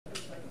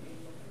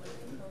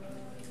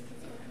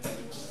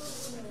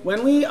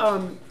When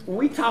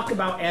we talk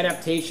about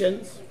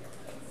adaptations,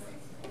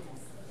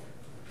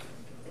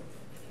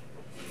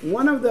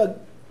 one of the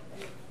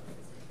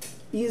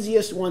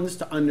easiest ones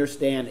to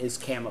understand is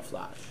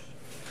camouflage.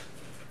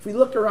 If we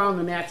look around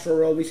the natural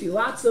world, we see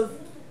lots of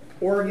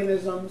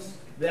organisms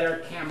that are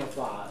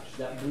camouflaged,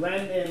 that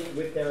blend in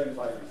with their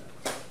environment.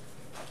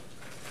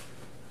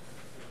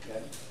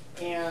 Okay?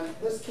 And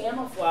this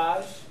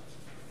camouflage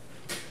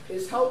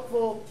is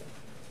helpful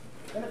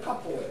in a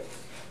couple ways.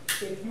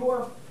 If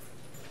you're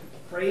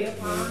preyed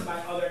upon by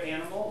other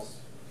animals,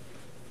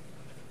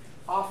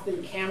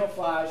 often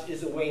camouflage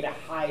is a way to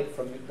hide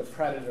from the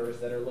predators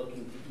that are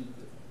looking to eat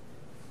you.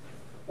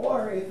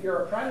 Or if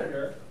you're a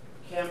predator,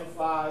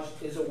 camouflage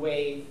is a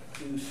way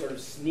to sort of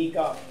sneak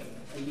up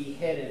and be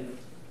hidden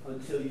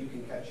until you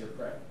can catch your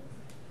prey.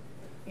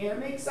 And it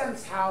makes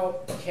sense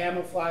how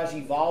camouflage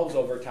evolves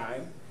over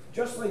time.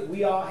 Just like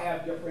we all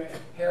have different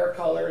hair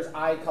colors,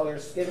 eye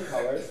colors, skin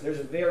colors, there's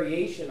a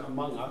variation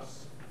among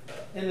us.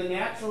 In the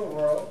natural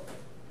world,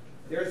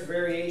 there's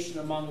variation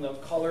among the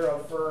color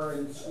of fur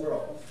in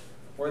squirrels,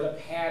 or the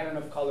pattern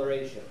of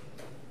coloration,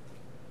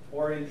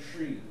 or in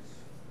trees,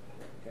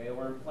 okay,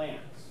 or in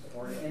plants,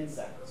 or in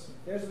insects.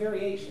 There's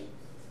variation.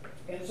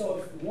 And so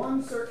if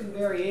one certain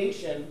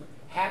variation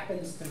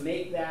happens to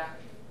make that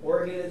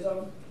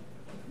organism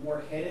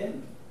more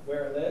hidden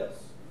where it lives,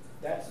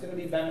 that's going to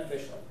be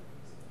beneficial.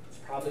 It's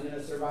probably going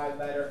to survive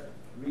better,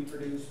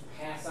 reproduce,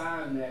 pass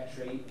on that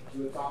trait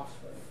to its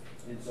offspring.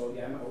 And so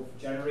again,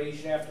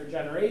 generation after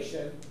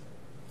generation,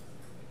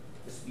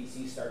 the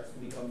species starts to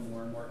become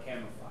more and more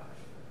camouflaged.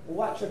 We'll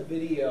watch a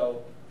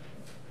video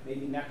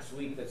maybe next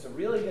week that's a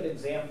really good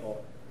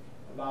example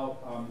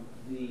about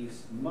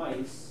these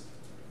mice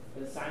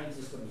that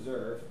scientists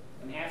observed.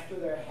 And after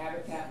their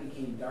habitat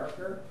became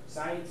darker,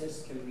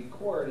 scientists can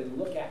record and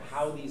look at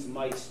how these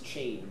mice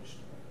changed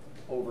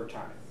over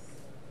time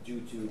due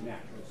to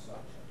natural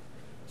selection.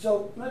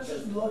 So let's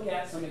just look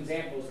at some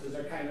examples because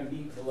they're kind of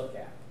neat to look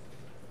at.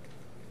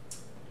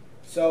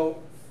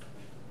 So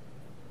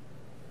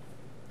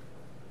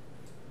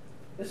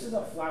this is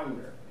a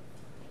flounder.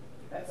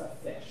 That's a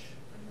fish.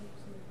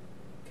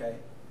 Okay?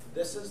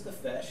 This is the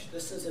fish.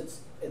 This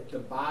is at the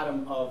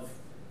bottom of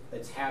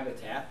its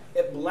habitat.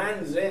 It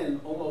blends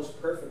in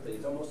almost perfectly.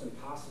 It's almost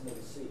impossible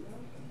to see.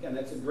 Again,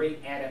 that's a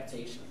great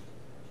adaptation.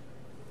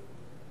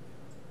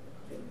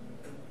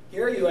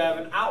 Here you have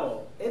an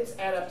owl. Its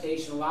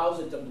adaptation allows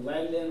it to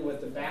blend in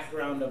with the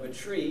background of a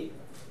tree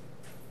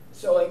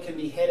so it can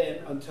be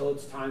hidden until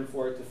it's time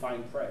for it to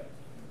find prey.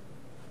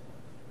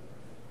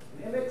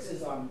 An ibex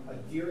is a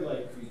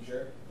deer-like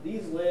creature.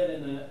 These live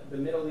in the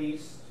Middle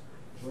East,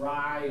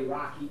 dry,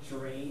 rocky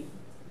terrain.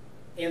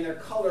 And their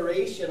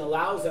coloration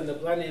allows them to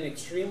blend in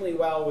extremely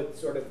well with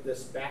sort of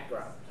this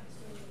background.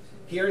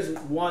 Here's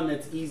one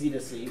that's easy to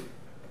see. You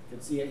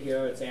can see it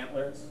here, its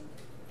antlers.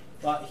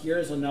 But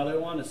here's another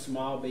one, a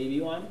small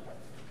baby one.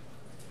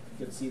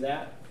 You can see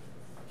that.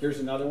 Here's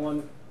another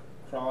one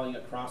crawling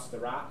across the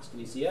rocks. Can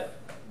you see it?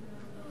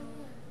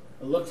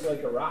 It looks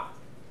like a rock,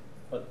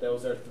 but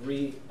those are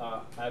three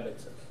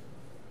ibexes.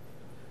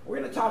 We're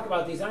going to talk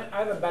about these. I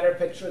have a better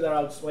picture that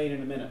I'll explain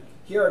in a minute.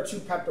 Here are two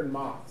peppered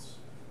moths.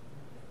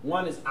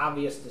 One is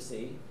obvious to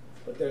see,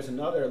 but there's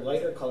another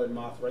lighter colored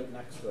moth right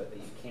next to it that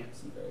you can't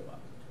see very well.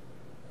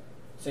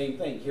 Same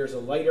thing. Here's a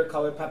lighter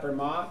colored peppered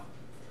moth,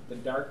 the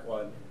dark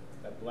one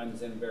that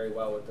blends in very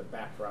well with the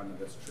background of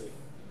this tree.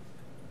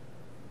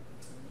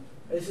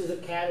 This is a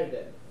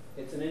catadid.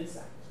 It's an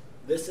insect.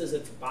 This is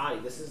its body.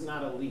 This is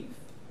not a leaf.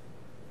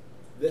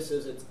 This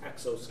is its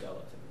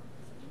exoskeleton.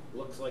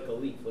 Looks like a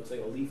leaf. Looks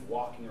like a leaf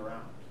walking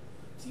around.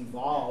 It's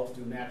evolved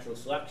through natural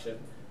selection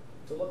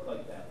to look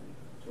like that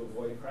leaf, to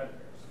avoid predators.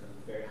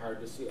 It's very hard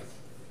to see it.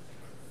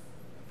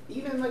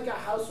 Even like a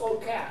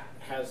household cat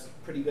has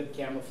pretty good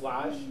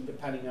camouflage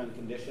depending on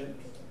condition.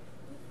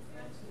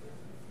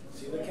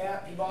 See the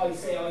cat? People always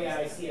say, oh yeah,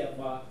 I see it,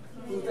 but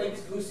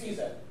who sees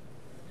it?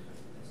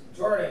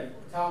 Jordan,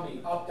 tell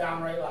me, up,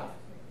 down, right, left.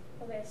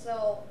 Okay,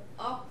 so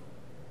up,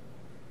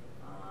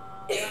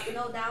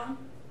 no, down,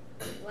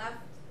 left,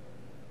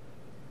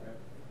 Okay.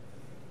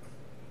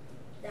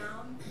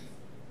 down,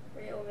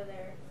 right over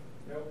there.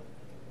 Nope.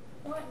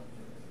 What?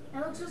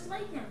 That looks just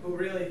like him. Who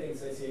really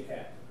thinks I see a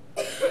cat?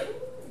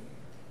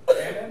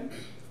 Brandon?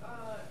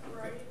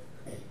 Right.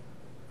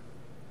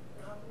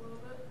 Up a little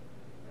bit.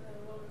 And then a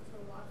little bit to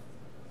the left.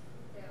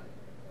 Down.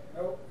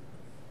 Nope.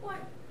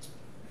 What?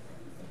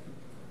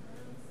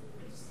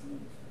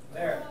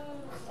 There.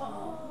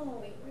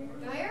 Oh.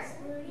 Where?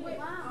 Wait,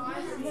 wow. Oh, I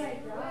see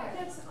it.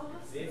 That's awesome.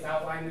 See, it's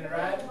outlined in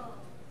red.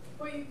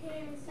 But you can't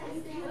even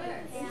see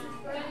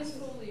it. That is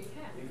totally a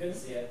cat. You can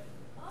see it.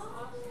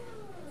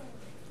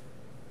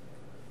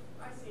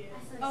 I see it.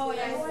 Oh,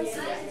 yeah, I see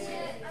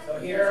it. So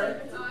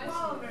here, It's a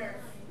polar bear.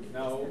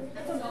 no.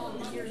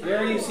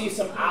 Here you see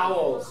some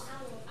owls.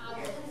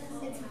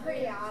 It's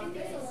pretty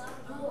obvious.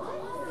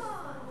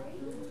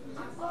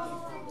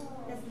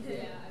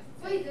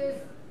 Wait,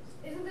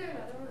 isn't there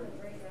another one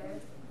right there?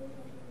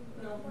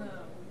 No.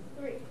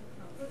 Three.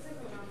 Looks like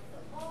a mouth.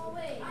 Oh,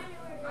 wait.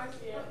 I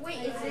see it. Wait,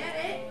 is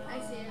that it?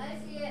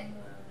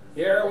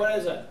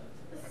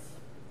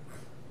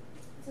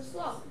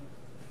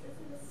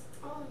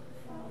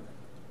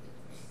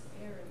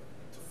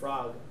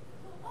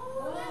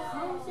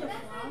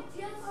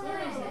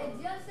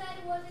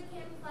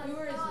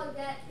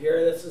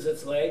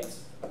 its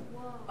legs.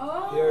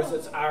 Oh. Here's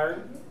its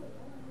arm.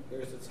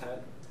 Here's its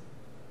head.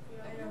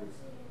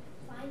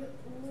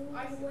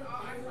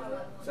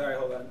 Sorry,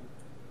 hold on.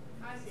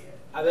 I see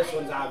it. This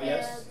one's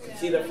obvious. You can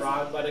see the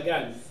frog, but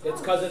again,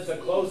 it's because it's a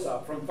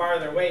close-up. From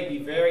farther away, it'd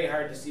be very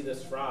hard to see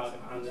this frog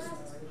on this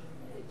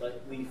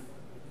leaf.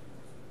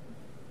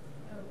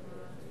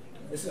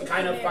 This is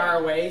kind of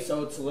far away,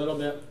 so it's a little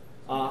bit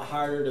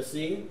harder to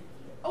see.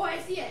 Oh, I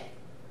see it.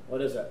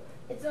 What is it?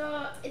 It's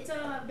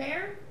a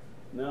bear.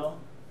 No?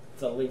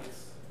 It's a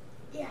lynx.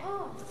 Yeah.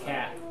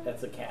 Cat.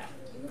 That's a cat.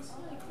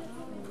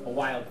 A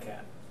wild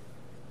cat.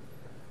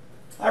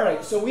 All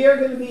right, so we are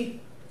going to be,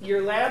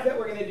 your lab that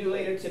we're going to do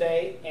later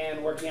today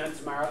and working on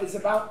tomorrow is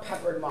about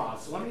peppered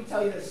moths. So let me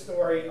tell you the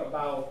story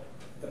about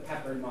the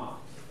peppered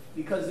moths,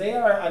 because they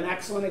are an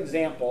excellent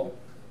example.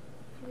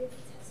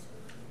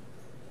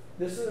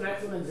 This is an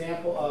excellent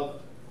example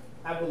of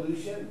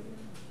evolution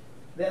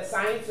that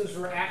scientists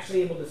were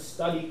actually able to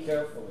study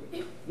carefully.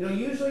 You know,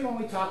 usually when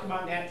we talk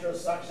about natural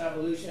selection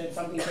evolution, it's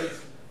something that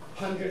takes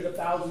hundreds of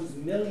thousands,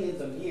 millions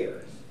of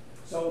years.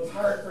 So it's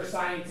hard for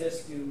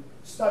scientists to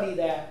study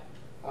that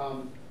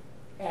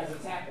as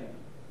it's happening.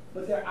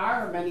 But there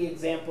are many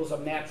examples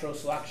of natural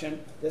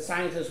selection that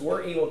scientists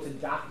were able to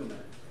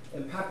document,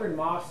 and peppered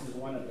moths is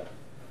one of them.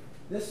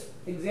 This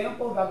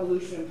example of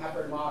evolution in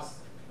peppered moths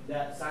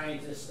that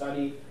scientists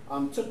studied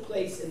took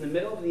place in the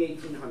middle of the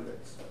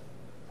 1800s.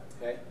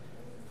 Okay?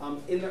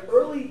 In the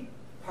early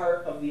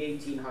part of the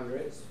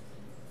 1800s,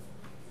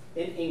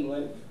 in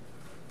England,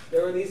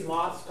 there were these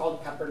moths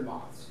called peppered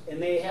moths,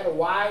 and they had a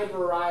wide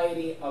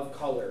variety of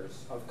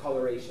colors, of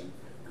coloration: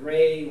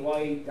 gray,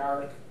 white,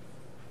 dark.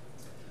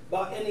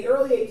 But in the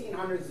early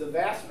 1800s, the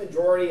vast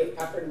majority of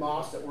peppered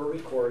moths that were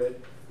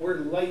recorded were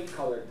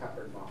light-colored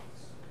peppered moths.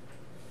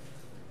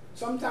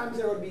 Sometimes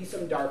there would be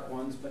some dark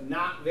ones, but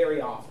not very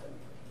often.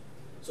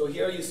 So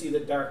here you see the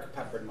dark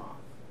peppered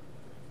moth.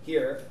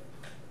 Here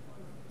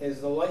is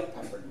the light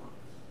peppered moth.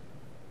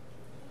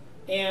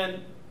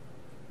 And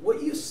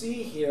what you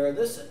see here,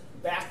 this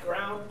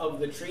background of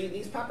the tree,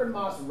 these peppered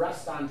moths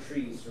rest on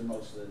trees for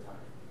most of the time.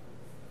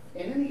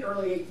 And in the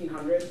early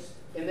 1800s,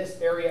 in this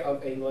area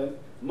of England,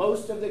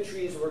 most of the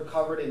trees were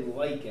covered in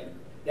lichen,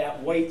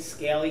 that white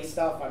scaly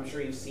stuff I'm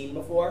sure you've seen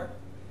before.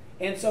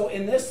 And so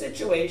in this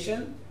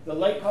situation, the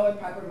light-colored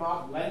peppered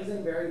moth blends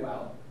in very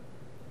well.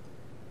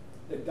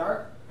 The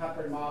dark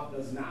peppered moth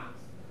does not.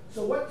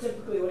 So what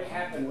typically would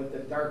happen with the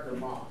darker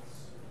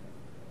moths?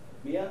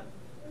 Mia?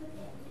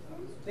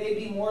 They'd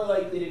be more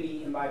likely to be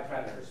eaten by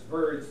predators.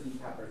 Birds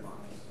eat peppered moths.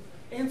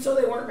 And so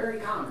they weren't very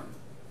common.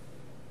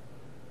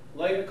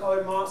 Lighter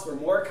colored moths were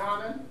more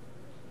common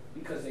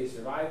because they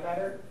survive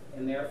better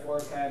and therefore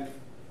can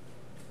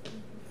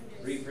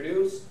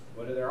reproduce.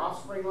 What are their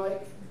offspring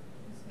like?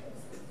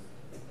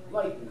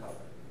 Light in color.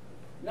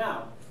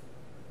 Now,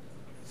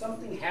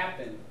 something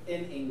happened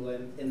in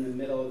England in the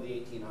middle of the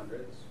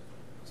 1800s,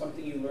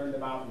 something you learned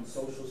about in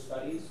social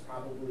studies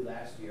probably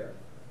last year.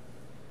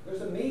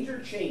 There's a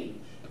major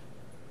change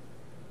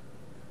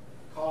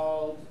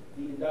called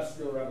the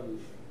Industrial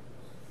Revolution.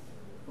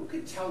 Who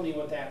could tell me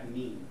what that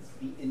means?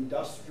 The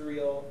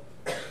Industrial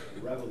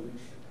Revolution.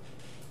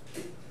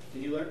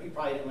 Did you learn? You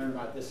probably didn't learn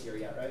about this year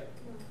yet, right?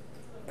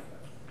 No.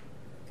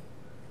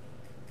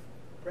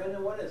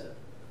 Brandon, what is it?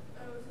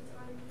 It was a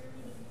time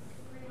period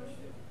pretty much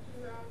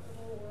throughout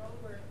the whole world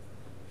where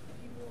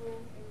people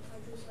and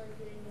countries started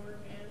getting more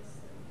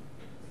advanced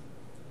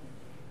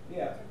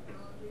Yeah.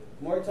 technology.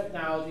 More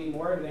technology,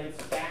 more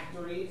advanced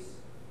factories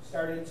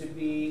started to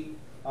be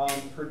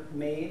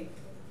made,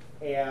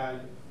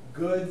 and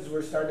goods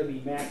were starting to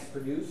be mass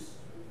produced.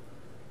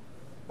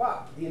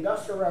 But the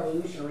Industrial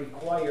Revolution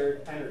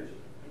required energy.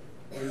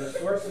 And the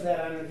source of that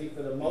energy,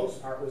 for the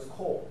most part, was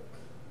coal.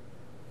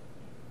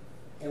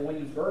 And when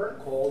you burn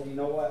coal, you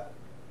know what?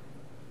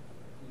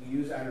 You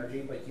use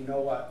energy, but you know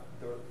what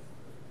the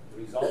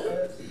result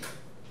is?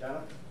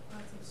 Jenna?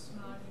 Lots of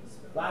smog and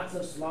smoke. Lots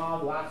of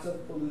smog, lots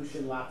of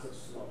pollution, lots of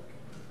smoke.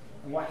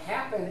 And what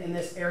happened in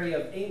this area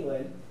of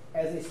England,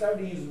 as they started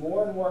to use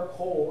more and more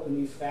coal in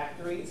these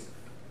factories,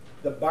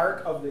 the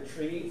bark of the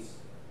trees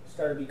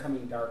started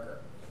becoming darker.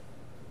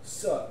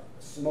 Soot,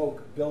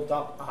 smoke built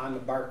up on the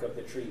bark of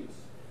the trees.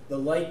 The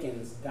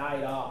lichens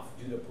died off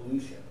due to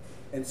pollution.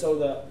 And so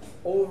the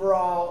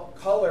overall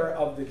color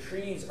of the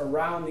trees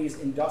around these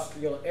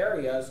industrial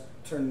areas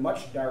turned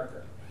much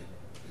darker.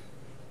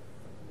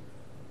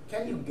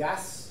 Can you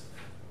guess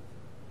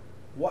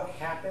what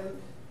happened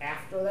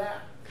after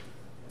that?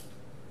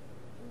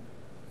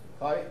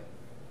 Claudia?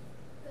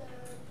 The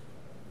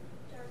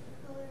darker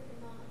colored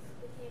moths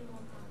became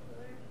more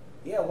popular.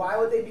 Yeah, why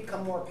would they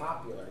become more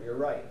popular? You're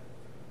right.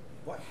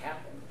 What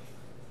happened?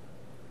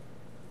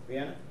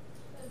 Brianna?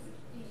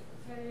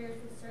 The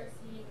predators would start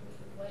seeing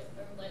what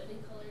are lightly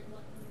colored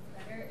ones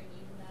better and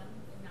eating them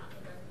and not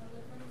the dark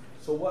colored ones.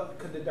 So what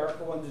could the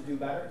darker ones do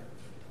better?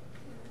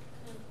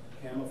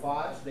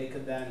 Camouflage. They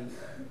could then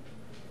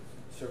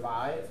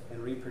survive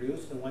and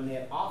reproduce. And when they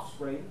had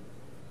offspring,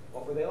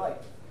 what were they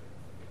like?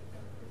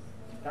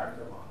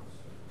 Darker moths.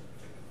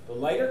 The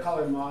lighter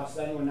colored moths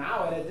then were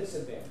now at a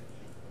disadvantage.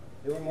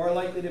 They were more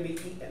likely to be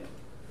eaten,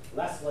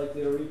 less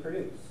likely to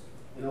reproduce.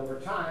 And over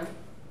time,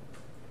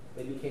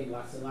 they became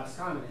less and less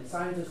common. And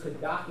scientists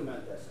could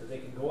document this because they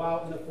could go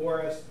out in the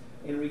forest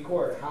and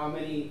record how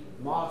many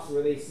moths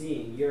were they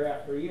seeing year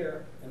after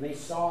year, and they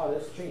saw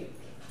this change.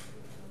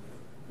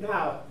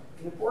 Now,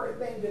 an important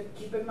thing to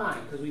keep in mind,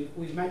 because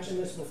we've mentioned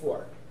this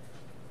before.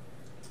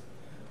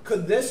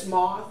 Could this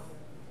moth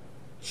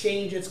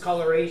change its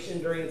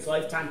coloration during its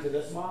lifetime to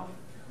this moth?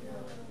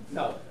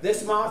 No.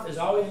 This moth is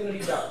always going to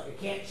be dark. It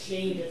can't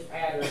change its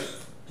pattern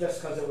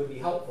just because it would be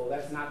helpful.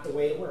 That's not the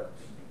way it works.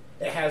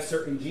 It has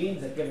certain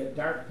genes that give it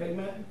dark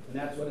pigment, and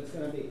that's what it's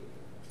going to be.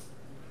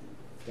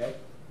 Okay?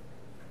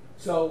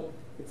 So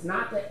it's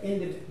not that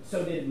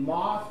so did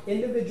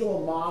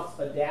individual moths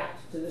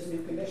adapt to this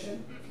new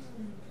condition?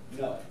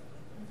 No.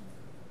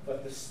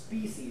 But the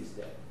species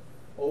did.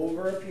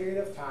 Over a period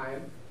of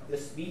time, the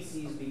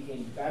species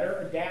became better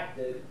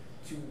adapted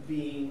to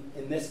being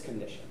in this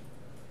condition.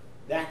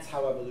 That's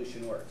how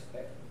evolution works.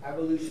 Okay?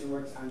 Evolution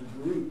works on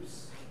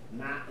groups,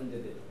 not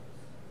individuals.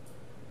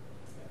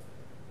 Okay?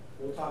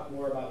 We'll talk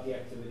more about the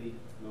activity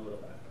in a little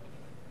bit.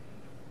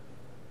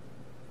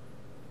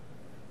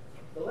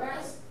 The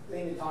last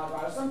thing to talk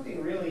about is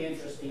something really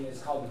interesting.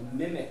 It's called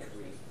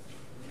mimicry.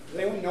 Does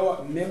anyone know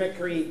what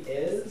mimicry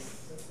is?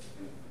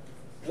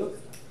 Luke?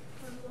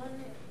 When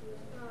one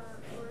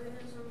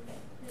organism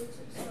makes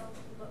itself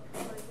look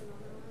like another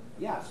one.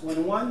 Yes,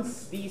 when one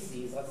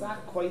species, let's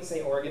not quite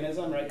say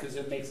organism, right, because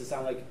it makes it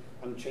sound like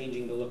I'm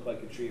changing to look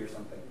like a tree or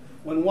something.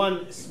 When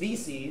one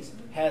species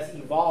has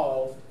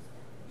evolved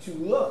to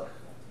look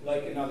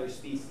like another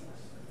species,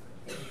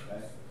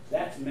 okay,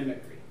 that's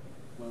mimicry.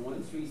 When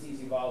one species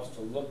evolves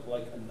to look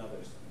like another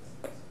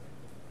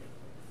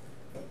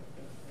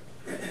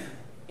species.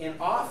 And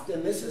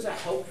often this is a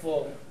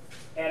helpful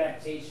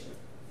adaptation.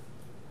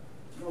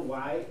 Do you know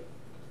why,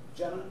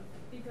 Jenna?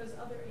 Because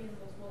other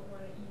animals won't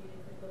want to eat it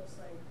if it looks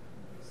like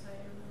this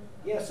animal.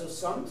 Yeah, so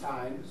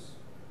sometimes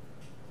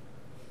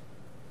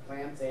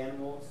plants,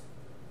 animals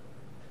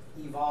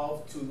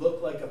evolve to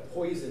look like a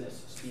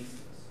poisonous species.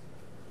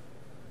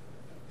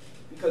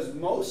 Because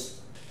most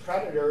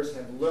predators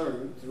have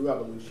learned through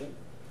evolution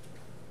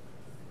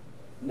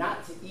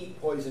not to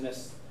eat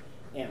poisonous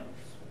animals,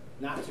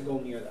 not to go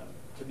near them,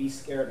 to be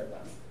scared of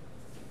them.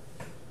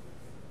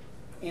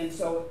 And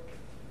so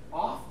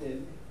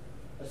often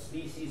a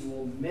species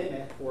will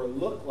mimic or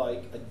look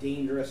like a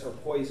dangerous or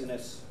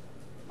poisonous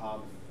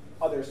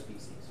other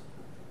species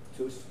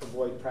to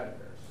avoid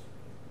predators.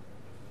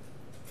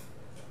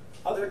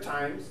 Other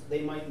times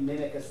they might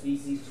mimic a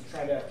species to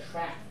try to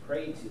attract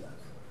prey to them.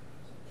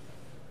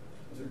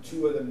 Those are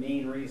two of the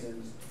main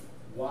reasons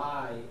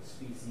why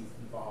species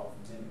evolve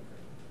mimicry.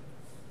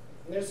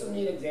 And there's some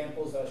neat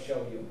examples I'll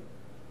show you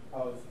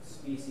of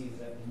species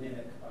that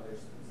mimic other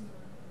species.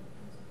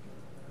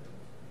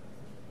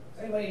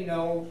 Does anybody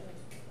know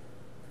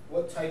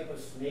what type of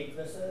snake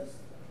this is?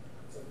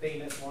 It's a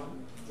famous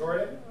one.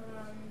 Jordan?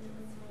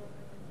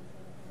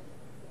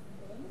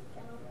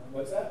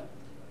 What's that?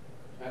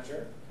 Not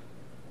sure?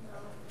 No,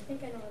 I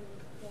think I know what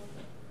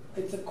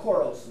It's a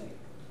coral snake.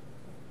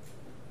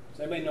 Does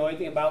anybody know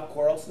anything about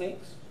coral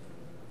snakes?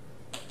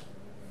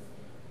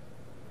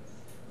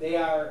 They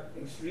are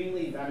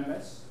extremely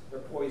venomous. They're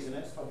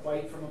poisonous. A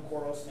bite from a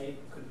coral snake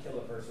could kill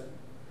a person.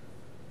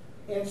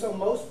 And so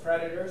most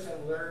predators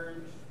have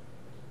learned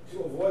to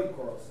avoid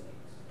coral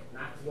snakes,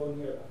 not to go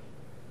near them.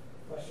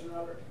 Question,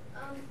 Robert?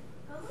 How much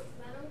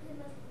venom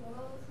can a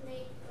coral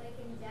snake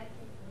inject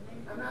in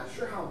humans? I'm not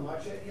sure how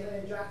much it can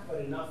inject, but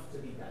enough to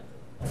be deadly.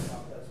 That's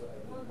what I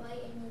One do.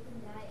 bite and you can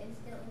die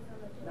instantly from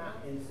it. Not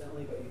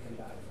instantly, but you can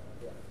die from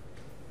it. Yeah.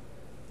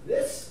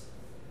 This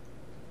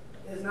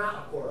is not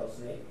a coral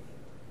snake.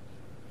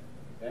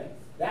 Okay?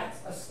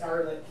 That's a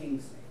scarlet king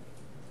snake.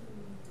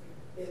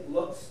 It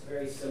looks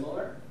very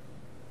similar.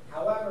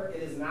 However,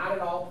 it is not at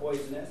all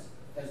poisonous,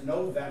 has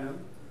no venom.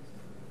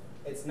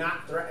 It's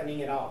not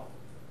threatening at all.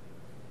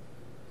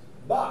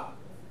 But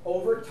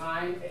over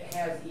time, it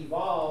has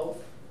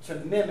evolved to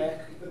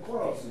mimic the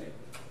coral snake.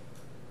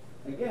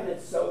 Again,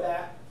 it's so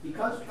that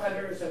because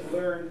predators have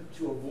learned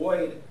to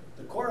avoid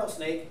the coral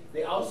snake,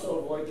 they also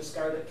avoid the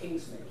scarlet king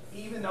snake,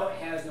 even though it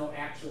has no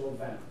actual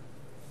venom.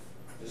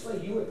 Just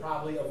like you would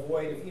probably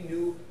avoid, if you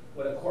knew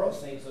what a coral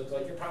snake looks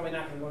like, you're probably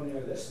not going to go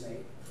near this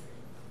snake.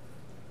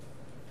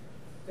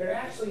 They're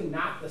actually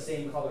not the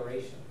same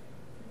coloration.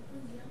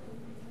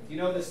 You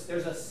know this?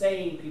 There's a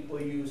saying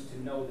people use to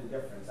know the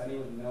difference.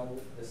 Anyone know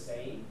the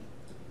saying?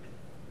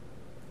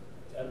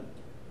 It's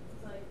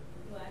like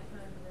black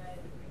on red,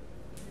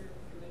 you're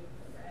like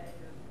red,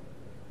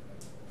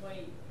 or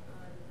white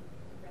on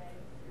red,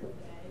 you're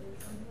dead, or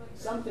something like that.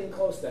 Something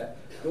close to that.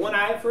 The one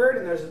I've heard,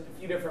 and there's a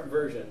few different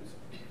versions.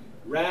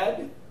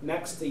 Red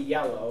next to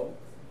yellow,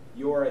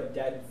 you're a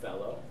dead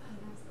fellow.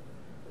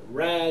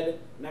 Red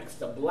next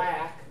to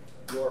black,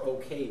 you're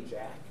okay,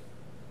 Jack.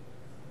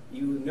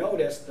 You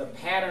notice the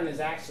pattern is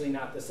actually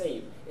not the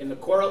same. In the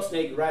coral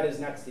snake, red is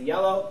next to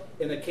yellow.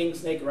 In the king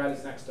snake, red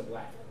is next to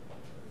black.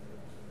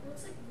 It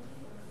looks like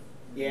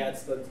Yeah,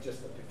 it's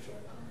just a picture.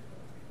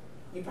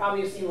 You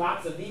probably have seen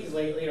lots of these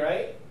lately,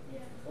 right? Yeah.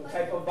 What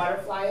type of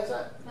butterfly is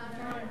it?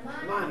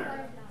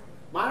 Monarch.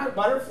 Monarch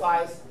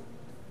butterflies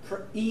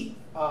eat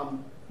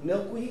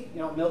milkweed. You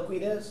know what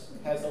milkweed is?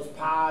 It has those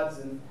pods,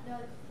 and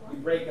you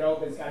break it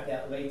open, it's got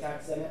that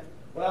latex in it.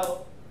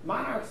 Well,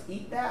 monarchs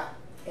eat that,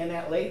 and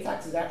that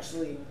latex is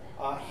actually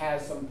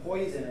has some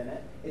poison in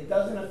it. It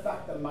doesn't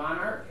affect the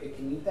monarch, it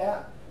can eat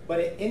that, but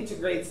it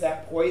integrates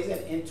that poison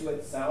into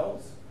its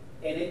cells,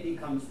 and it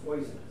becomes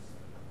poisonous.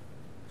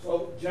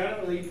 So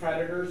generally,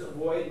 predators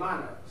avoid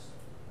monarchs.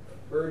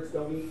 Birds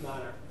don't eat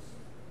monarchs.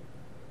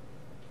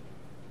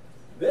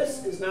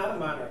 This is not a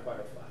monarch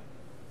butterfly.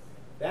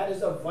 That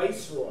is a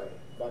viceroy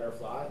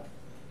butterfly.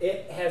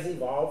 It has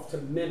evolved to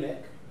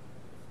mimic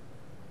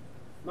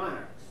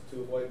monarchs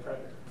to avoid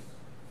predators.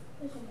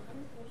 There's a monarch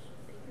that's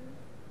bigger.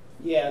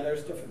 Yeah,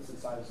 there's difference in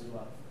size as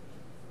well.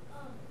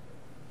 Aren't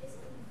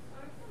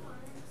the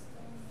monarchs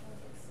going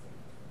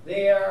extinct?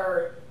 They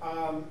are,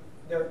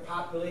 their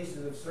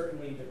populations have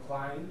certainly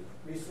declined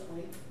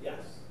recently.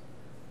 Yes.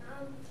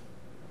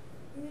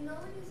 You know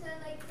when you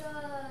said like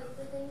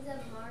the things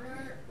that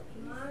monarch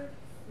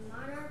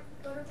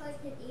butterflies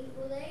can eat,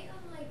 will they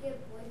like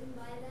get poisoned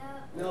by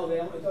that? No,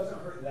 it doesn't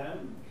hurt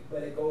them,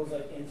 but it goes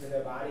like into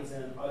their bodies,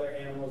 and other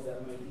animals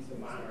that might eat the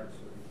monarchs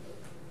would eat it.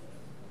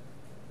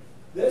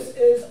 This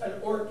is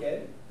an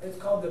orchid. It's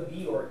called the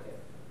bee orchid.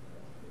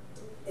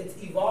 It's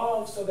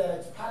evolved so that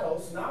its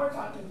petals, now we're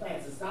talking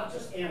plants, it's not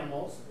just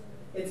animals.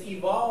 It's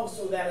evolved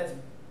so that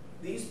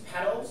these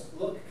petals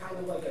look kind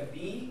of like a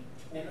bee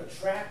and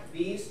attract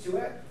bees to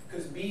it,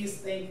 because bees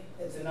think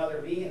it's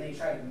another bee and they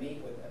try to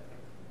mate with it,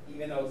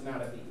 even though it's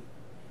not a bee.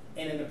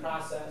 And in the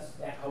process,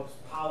 that helps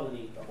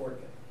pollinate the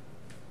orchid.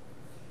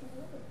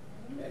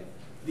 Okay.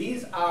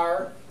 These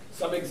are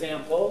some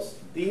examples.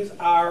 These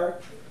are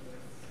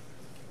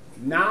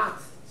not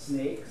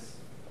snakes.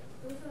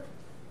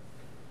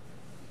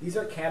 These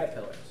are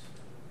caterpillars.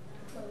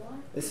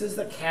 This is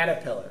the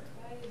caterpillar.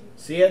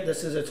 See it?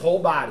 This is its whole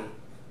body.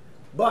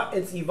 But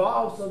it's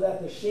evolved so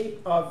that the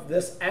shape of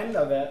this end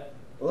of it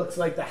looks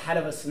like the head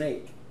of a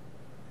snake.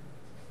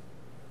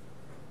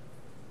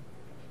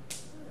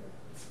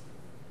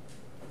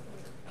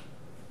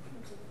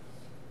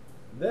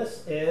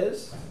 This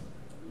is,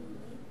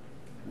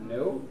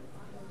 no,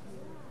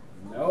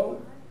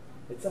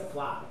 it's a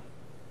fly.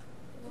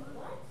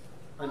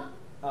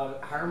 A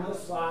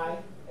harmless fly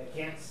that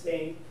can't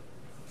sting.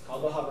 It's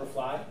called a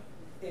hoverfly.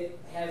 It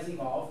has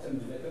evolved to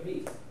mimic a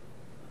bee.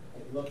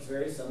 It looks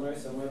very similar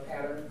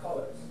pattern of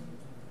colors.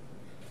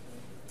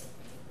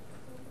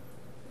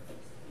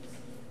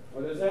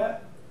 What is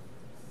that?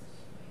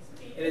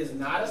 It is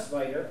not a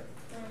spider.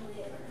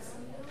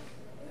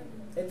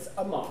 It's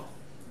a moth.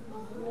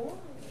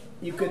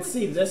 You could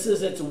see this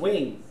is its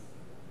wing.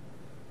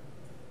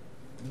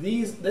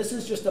 This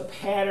is just a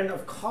pattern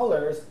of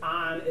colors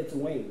on its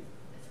wing.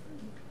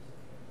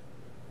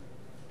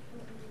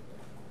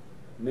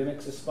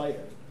 Mimics a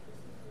spider.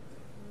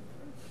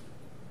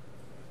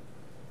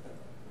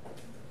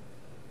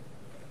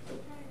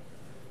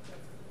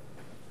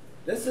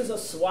 This is a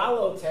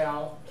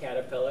swallowtail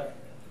caterpillar.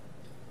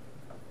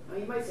 Now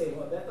you might say,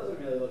 well, that doesn't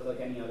really look like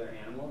any other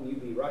animal, and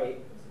you'd be right.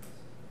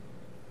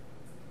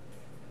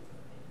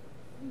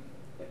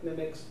 It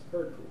mimics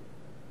bird poop.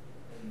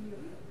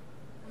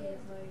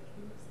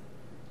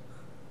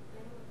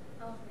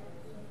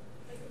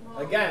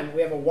 Again,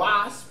 we have a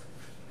wasp.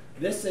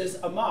 This is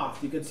a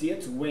moth. You can see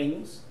its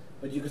wings,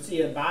 but you can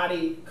see a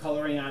body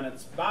coloring on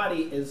its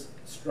body is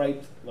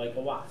striped like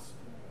a wasp.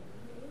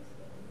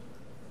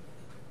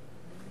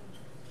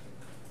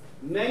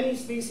 Many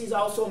species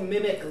also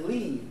mimic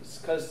leaves,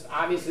 because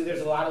obviously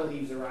there's a lot of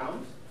leaves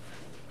around.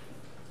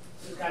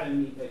 This is kind of a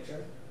neat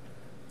picture.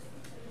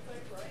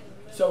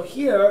 So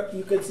here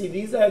you can see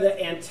these are the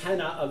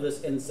antennae of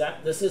this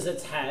insect. This is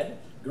its head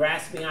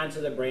grasping onto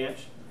the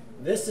branch.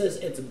 This is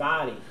its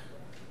body.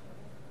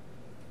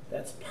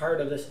 That's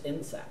part of this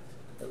insect.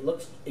 It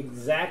looks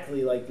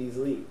exactly like these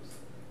leaves.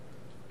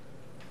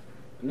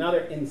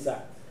 Another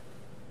insect.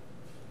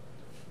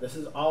 This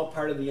is all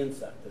part of the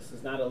insect. This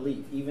is not a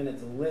leaf. Even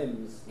its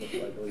limbs look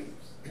like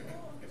leaves.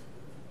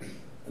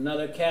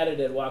 Another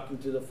katydid walking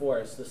through the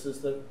forest. This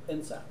is the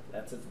insect.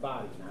 That's its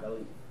body, not a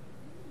leaf.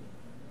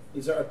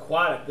 These are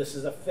aquatic. This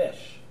is a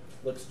fish.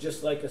 Looks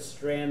just like a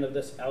strand of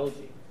this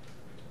algae.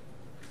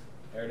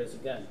 There it is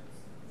again.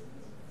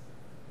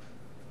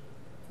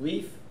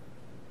 Leaf.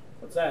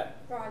 What's that?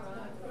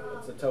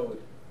 It's a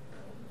toad.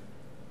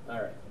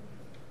 All right.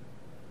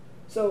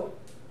 So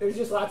there's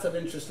just lots of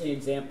interesting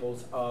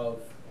examples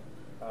of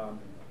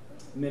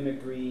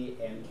mimicry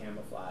and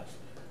camouflage.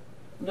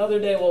 Another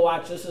day we'll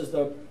watch, this is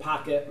the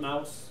pocket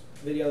mouse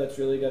video that's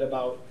really good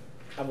about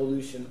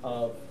evolution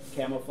of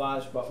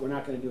camouflage, but we're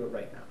not going to do it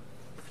right now.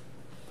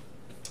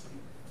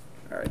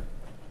 All right.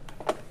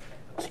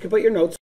 So you can put your notes